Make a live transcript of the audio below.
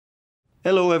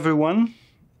Hello, everyone.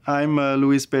 I'm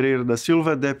Luiz Pereira da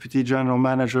Silva, Deputy General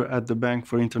Manager at the Bank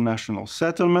for International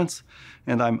Settlements,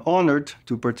 and I'm honored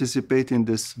to participate in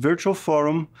this virtual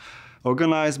forum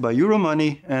organized by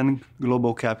Euromoney and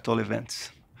Global Capital Events.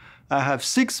 I have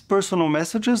 6 personal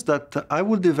messages that I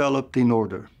will develop in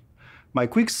order. My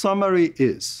quick summary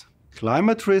is: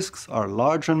 climate risks are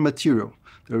large and material.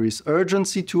 There is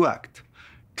urgency to act.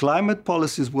 Climate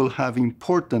policies will have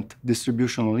important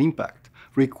distributional impact,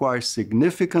 require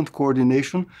significant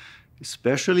coordination,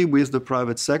 especially with the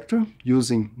private sector,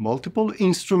 using multiple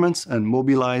instruments and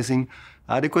mobilizing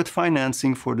adequate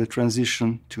financing for the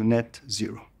transition to net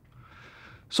zero.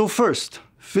 So first,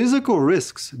 physical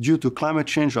risks due to climate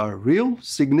change are real,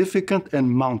 significant, and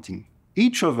mounting.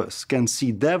 Each of us can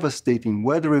see devastating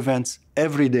weather events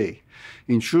every day.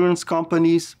 Insurance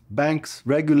companies, banks,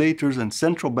 regulators, and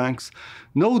central banks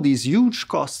know these huge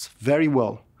costs very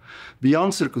well.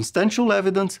 Beyond circumstantial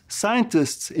evidence,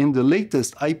 scientists in the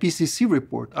latest IPCC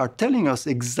report are telling us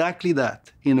exactly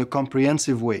that in a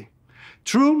comprehensive way.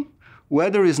 True,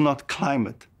 weather is not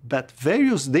climate, but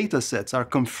various data sets are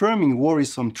confirming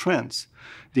worrisome trends.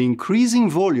 The increasing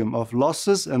volume of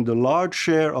losses and the large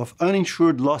share of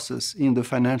uninsured losses in the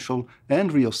financial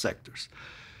and real sectors.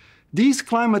 These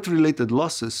climate-related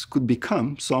losses could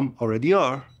become, some already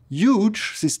are,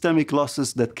 huge systemic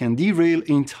losses that can derail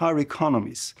entire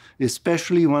economies,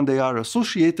 especially when they are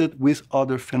associated with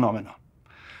other phenomena.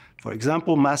 For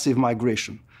example, massive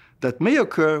migration, that may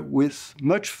occur with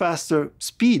much faster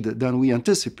speed than we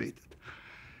anticipated.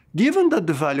 Given that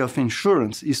the value of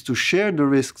insurance is to share the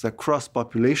risks across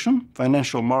population,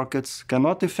 financial markets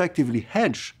cannot effectively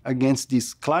hedge against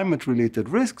these climate-related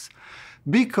risks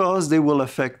because they will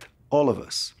affect all of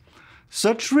us.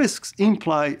 Such risks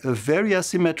imply a very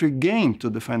asymmetric gain to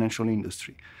the financial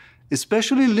industry,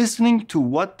 especially listening to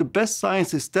what the best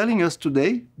science is telling us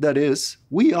today, that is,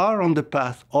 we are on the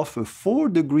path of a 4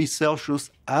 degrees Celsius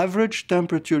average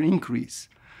temperature increase.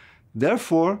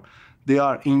 Therefore, there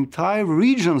are entire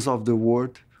regions of the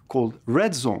world called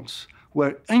red zones,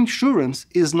 where insurance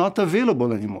is not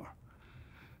available anymore.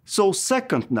 So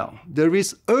second now, there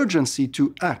is urgency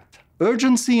to act.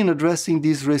 Urgency in addressing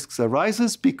these risks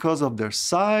arises because of their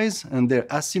size and their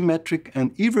asymmetric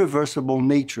and irreversible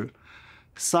nature.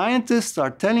 Scientists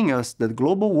are telling us that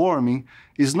global warming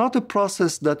is not a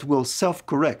process that will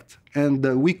self-correct, and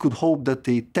we could hope that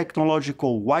a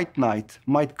technological white knight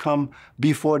might come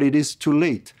before it is too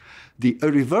late. The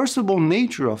irreversible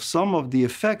nature of some of the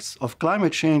effects of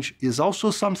climate change is also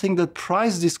something that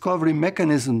price discovery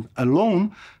mechanisms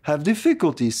alone have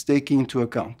difficulties taking into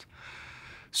account.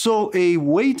 So a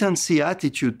wait-and-see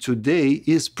attitude today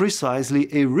is precisely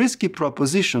a risky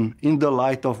proposition in the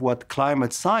light of what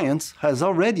climate science has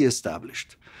already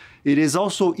established. It is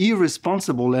also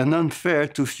irresponsible and unfair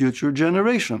to future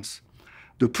generations.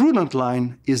 The prudent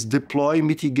line is deploy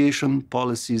mitigation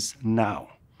policies now.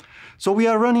 So we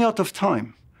are running out of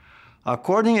time.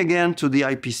 According again to the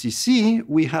IPCC,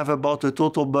 we have about a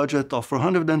total budget of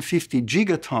 450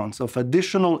 gigatons of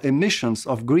additional emissions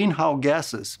of greenhouse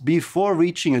gases before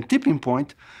reaching a tipping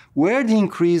point where the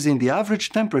increase in the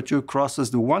average temperature crosses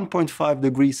the 1.5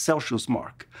 degrees Celsius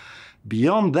mark.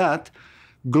 Beyond that,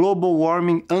 global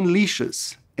warming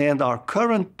unleashes, and our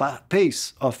current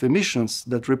pace of emissions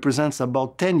that represents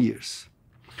about 10 years.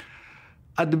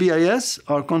 At the BIS,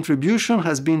 our contribution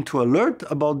has been to alert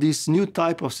about this new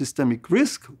type of systemic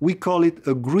risk. We call it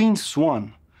a green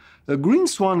swan. A green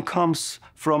swan comes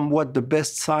from what the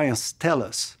best science tells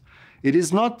us. It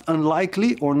is not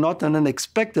unlikely or not an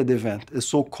unexpected event, a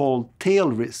so-called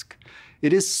tail risk.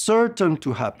 It is certain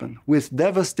to happen, with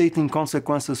devastating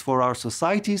consequences for our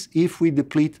societies if we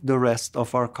deplete the rest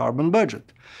of our carbon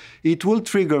budget. It will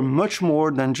trigger much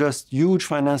more than just huge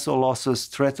financial losses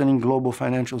threatening global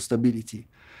financial stability.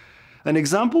 An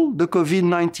example, the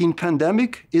COVID-19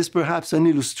 pandemic, is perhaps an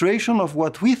illustration of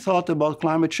what we thought about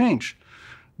climate change.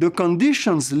 The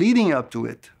conditions leading up to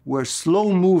it were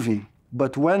slow-moving,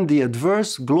 but when the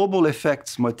adverse global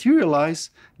effects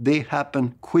materialize, they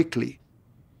happen quickly.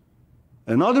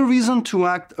 Another reason to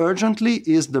act urgently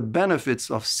is the benefits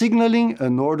of signaling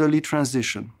an orderly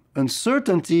transition.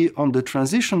 Uncertainty on the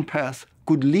transition path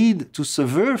could lead to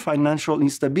severe financial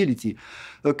instability,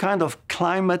 a kind of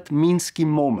climate Minsky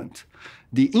moment.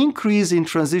 The increase in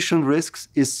transition risks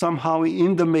is somehow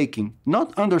in the making,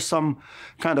 not under some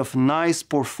kind of nice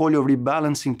portfolio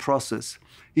rebalancing process.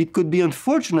 It could be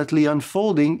unfortunately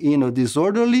unfolding in a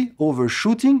disorderly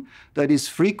overshooting that is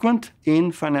frequent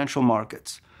in financial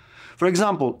markets. For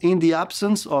example, in the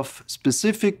absence of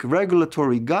specific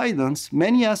regulatory guidance,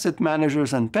 many asset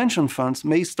managers and pension funds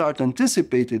may start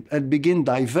anticipating and begin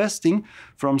divesting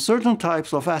from certain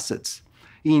types of assets.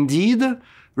 Indeed,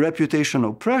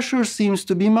 reputational pressure seems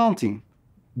to be mounting.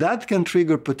 That can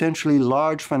trigger potentially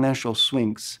large financial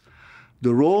swings.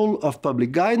 The role of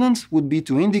public guidance would be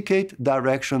to indicate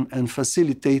direction and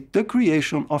facilitate the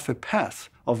creation of a path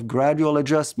of gradual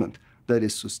adjustment that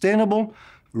is sustainable,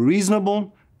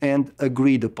 reasonable, and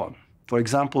agreed upon. For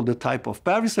example, the type of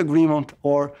Paris Agreement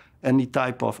or any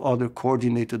type of other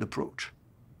coordinated approach.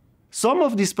 Some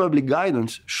of this public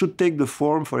guidance should take the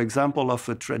form, for example, of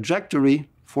a trajectory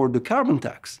for the carbon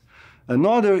tax.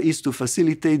 Another is to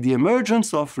facilitate the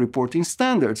emergence of reporting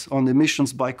standards on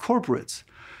emissions by corporates.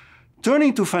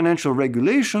 Turning to financial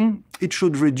regulation, it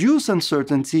should reduce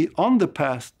uncertainty on the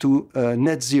path to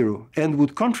net zero and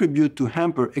would contribute to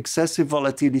hamper excessive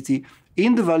volatility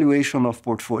in the valuation of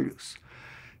portfolios.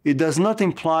 It does not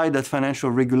imply that financial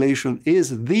regulation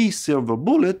is the silver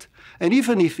bullet, and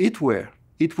even if it were,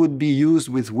 it would be used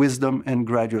with wisdom and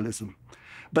gradualism.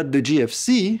 But the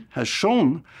GFC has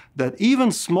shown that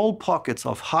even small pockets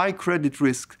of high credit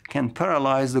risk can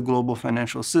paralyze the global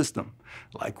financial system.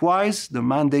 Likewise, the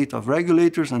mandate of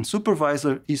regulators and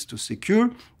supervisors is to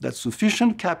secure that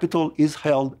sufficient capital is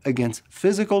held against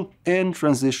physical and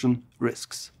transition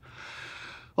risks.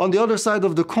 On the other side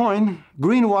of the coin,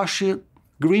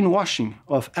 greenwashing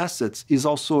of assets is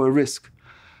also a risk.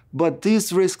 But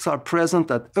these risks are present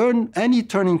at any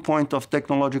turning point of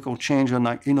technological change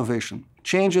and innovation.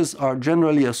 Changes are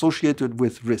generally associated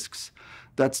with risks.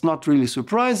 That's not really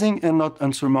surprising and not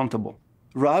unsurmountable.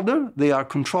 Rather, they are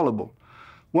controllable.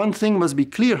 One thing must be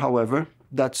clear, however,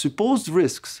 that supposed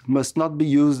risks must not be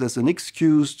used as an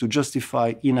excuse to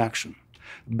justify inaction.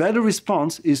 Better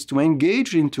response is to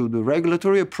engage into the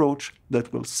regulatory approach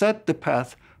that will set the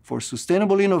path for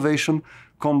sustainable innovation,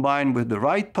 combined with the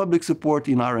right public support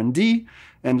in R&D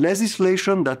and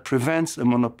legislation that prevents a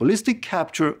monopolistic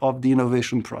capture of the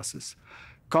innovation process.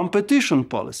 Competition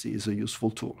policy is a useful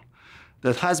tool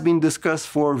that has been discussed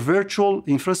for virtual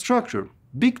infrastructure,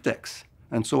 big techs,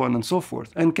 and so on and so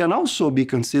forth, and can also be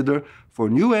considered for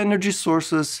new energy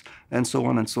sources and so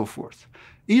on and so forth.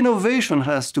 Innovation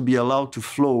has to be allowed to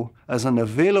flow as an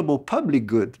available public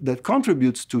good that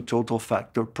contributes to total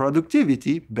factor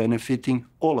productivity, benefiting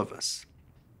all of us.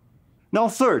 Now,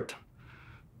 third,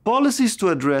 policies to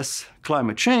address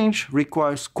climate change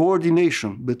requires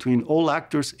coordination between all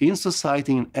actors in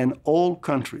society and all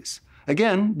countries.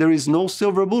 Again, there is no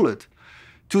silver bullet.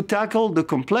 To tackle the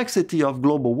complexity of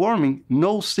global warming,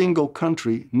 no single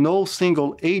country, no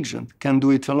single agent can do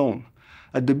it alone.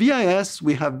 At the BIS,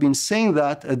 we have been saying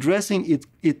that addressing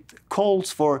it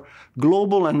calls for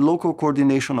global and local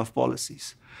coordination of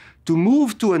policies. To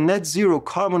move to a net zero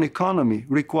carbon economy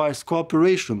requires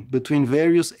cooperation between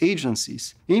various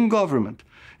agencies in government,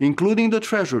 including the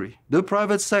Treasury, the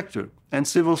private sector, and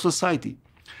civil society.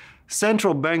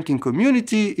 Central banking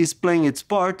community is playing its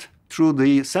part through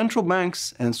the central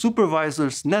banks and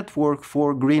supervisors network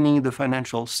for greening the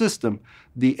financial system,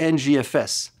 the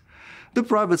NGFS. The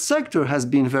private sector has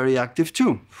been very active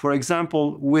too. For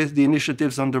example, with the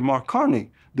initiatives under Mark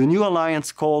Carney, the new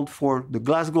alliance called for the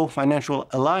Glasgow Financial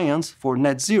Alliance for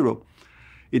Net Zero.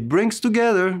 It brings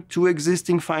together two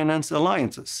existing finance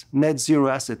alliances, Net Zero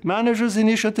Asset Managers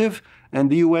Initiative and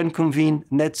the UN-convened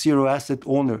Net Zero Asset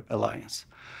Owner Alliance.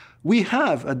 We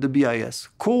have, at the BIS,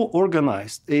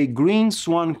 co-organized a Green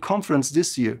Swan conference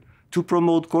this year to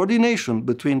promote coordination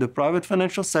between the private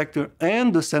financial sector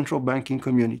and the central banking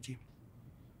community.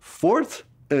 Fourth,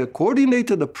 a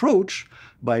coordinated approach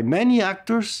by many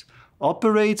actors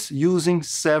operates using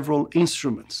several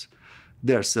instruments.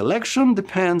 Their selection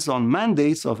depends on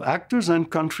mandates of actors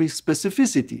and country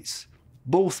specificities.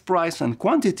 Both price and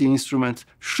quantity instruments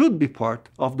should be part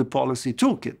of the policy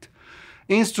toolkit.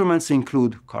 Instruments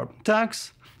include carbon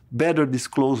tax, better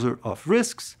disclosure of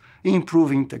risks,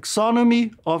 improving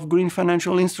taxonomy of green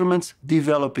financial instruments,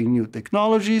 developing new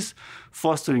technologies,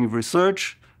 fostering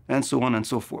research, and so on and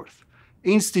so forth.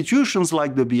 Institutions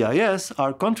like the BIS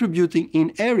are contributing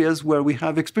in areas where we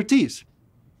have expertise,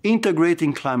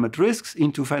 integrating climate risks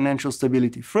into financial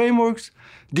stability frameworks,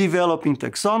 developing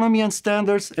taxonomy and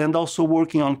standards, and also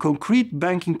working on concrete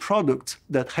banking products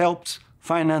that helps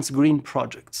finance green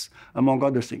projects, among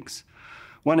other things.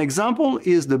 One example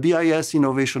is the BIS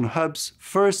Innovation Hub's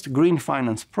first green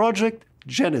finance project,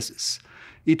 Genesis.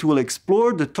 It will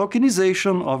explore the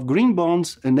tokenization of green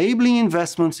bonds, enabling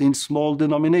investments in small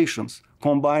denominations,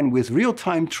 combined with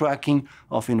real-time tracking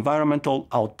of environmental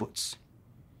outputs.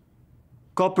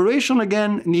 Cooperation,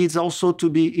 again, needs also to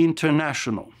be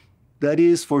international. That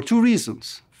is for two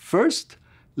reasons. First,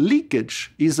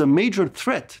 leakage is a major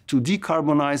threat to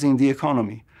decarbonizing the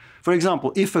economy. For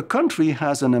example, if a country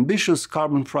has an ambitious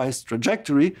carbon price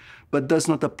trajectory but does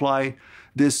not apply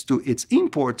this to its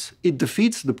imports, it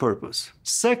defeats the purpose.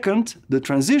 Second, the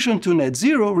transition to net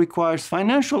zero requires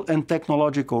financial and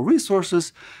technological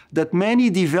resources that many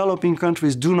developing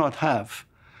countries do not have.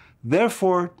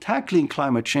 Therefore, tackling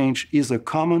climate change is a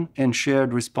common and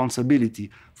shared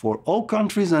responsibility for all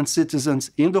countries and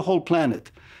citizens in the whole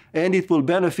planet, and it will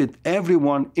benefit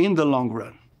everyone in the long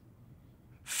run.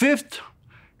 Fifth,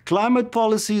 climate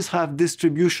policies have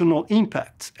distributional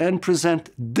impacts and present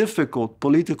difficult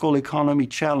political economy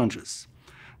challenges.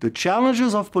 The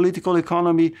challenges of political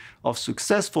economy of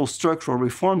successful structural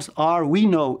reforms are, we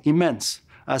know, immense,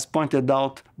 as pointed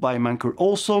out by Manker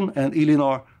Olson and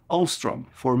Elinor Ostrom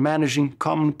for managing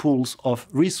common pools of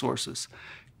resources.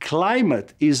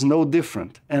 Climate is no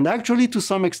different, and actually, to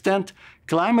some extent,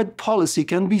 climate policy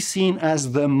can be seen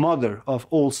as the mother of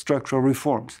all structural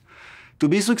reforms. To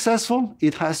be successful,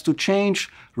 it has to change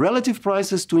relative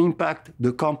prices to impact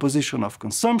the composition of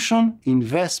consumption,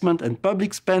 investment, and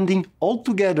public spending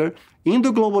altogether in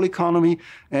the global economy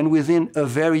and within a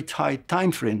very tight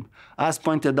time frame, as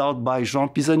pointed out by Jean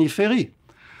Pisani-Ferry.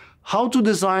 How to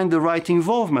design the right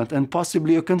involvement and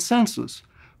possibly a consensus?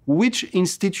 Which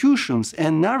institutions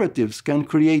and narratives can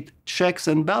create checks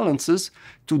and balances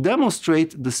to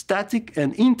demonstrate the static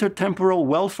and intertemporal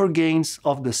welfare gains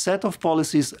of the set of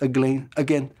policies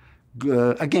against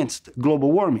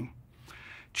global warming?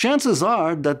 Chances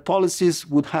are that policies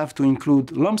would have to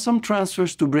include lump sum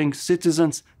transfers to bring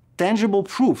citizens tangible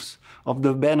proofs of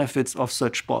the benefits of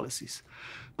such policies.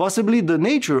 Possibly the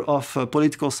nature of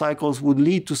political cycles would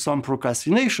lead to some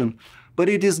procrastination, but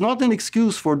it is not an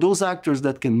excuse for those actors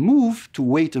that can move to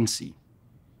wait and see.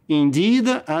 Indeed,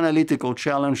 analytical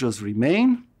challenges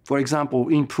remain. For example,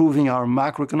 improving our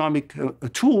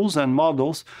macroeconomic tools and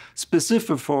models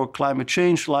specific for climate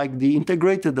change, like the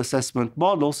integrated assessment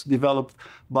models developed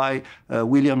by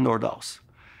William Nordhaus.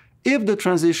 If the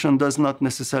transition does not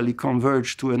necessarily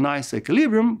converge to a nice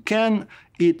equilibrium, can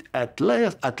it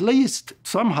at least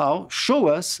somehow show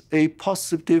us a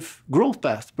positive growth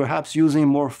path, perhaps using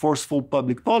more forceful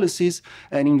public policies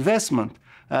and investment,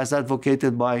 as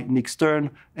advocated by Nick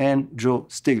Stern and Joe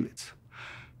Stiglitz?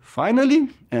 Finally,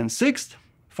 and sixth,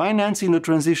 financing the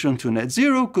transition to net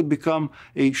zero could become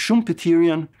a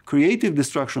Schumpeterian creative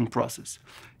destruction process.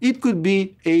 It could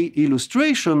be an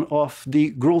illustration of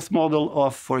the growth model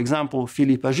of, for example,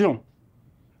 Philippe Aghion.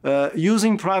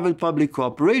 Using private-public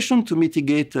cooperation to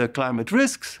mitigate climate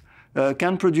risks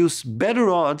can produce better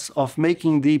odds of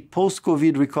making the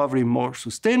post-COVID recovery more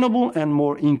sustainable and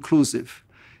more inclusive.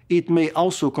 It may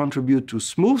also contribute to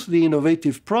smooth the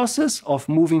innovative process of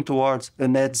moving towards a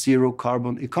net zero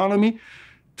carbon economy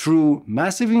through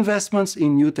massive investments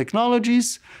in new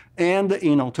technologies and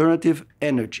in alternative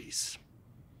energies.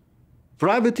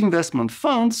 Private investment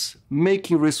funds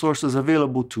making resources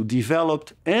available to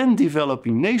developed and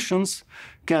developing nations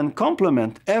can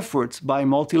complement efforts by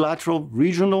multilateral,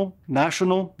 regional,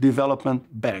 national development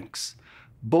banks.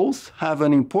 Both have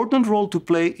an important role to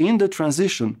play in the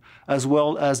transition, as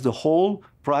well as the whole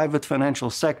private financial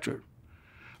sector.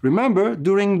 Remember,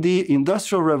 during the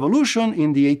Industrial Revolution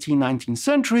in the 18th-19th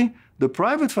century, the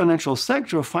private financial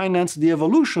sector financed the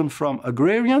evolution from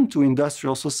agrarian to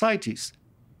industrial societies.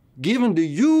 Given the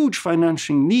huge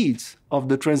financing needs of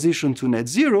the transition to net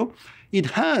zero,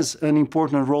 it has an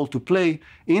important role to play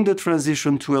in the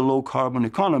transition to a low-carbon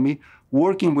economy,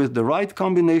 working with the right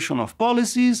combination of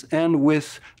policies and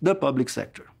with the public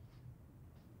sector.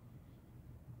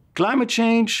 Climate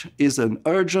change is an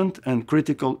urgent and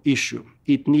critical issue.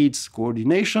 It needs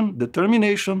coordination,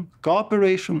 determination,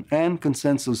 cooperation, and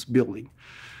consensus building.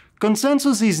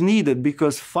 Consensus is needed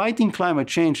because fighting climate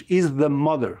change is the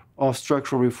mother of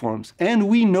structural reforms, and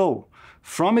we know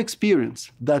from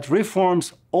experience that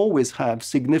reforms always have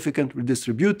significant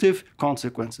redistributive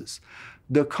consequences.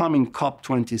 The coming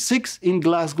COP26 in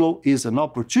Glasgow is an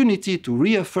opportunity to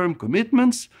reaffirm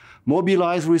commitments,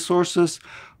 mobilize resources,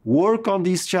 work on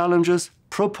these challenges,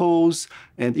 propose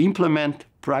and implement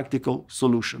practical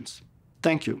solutions.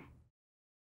 Thank you.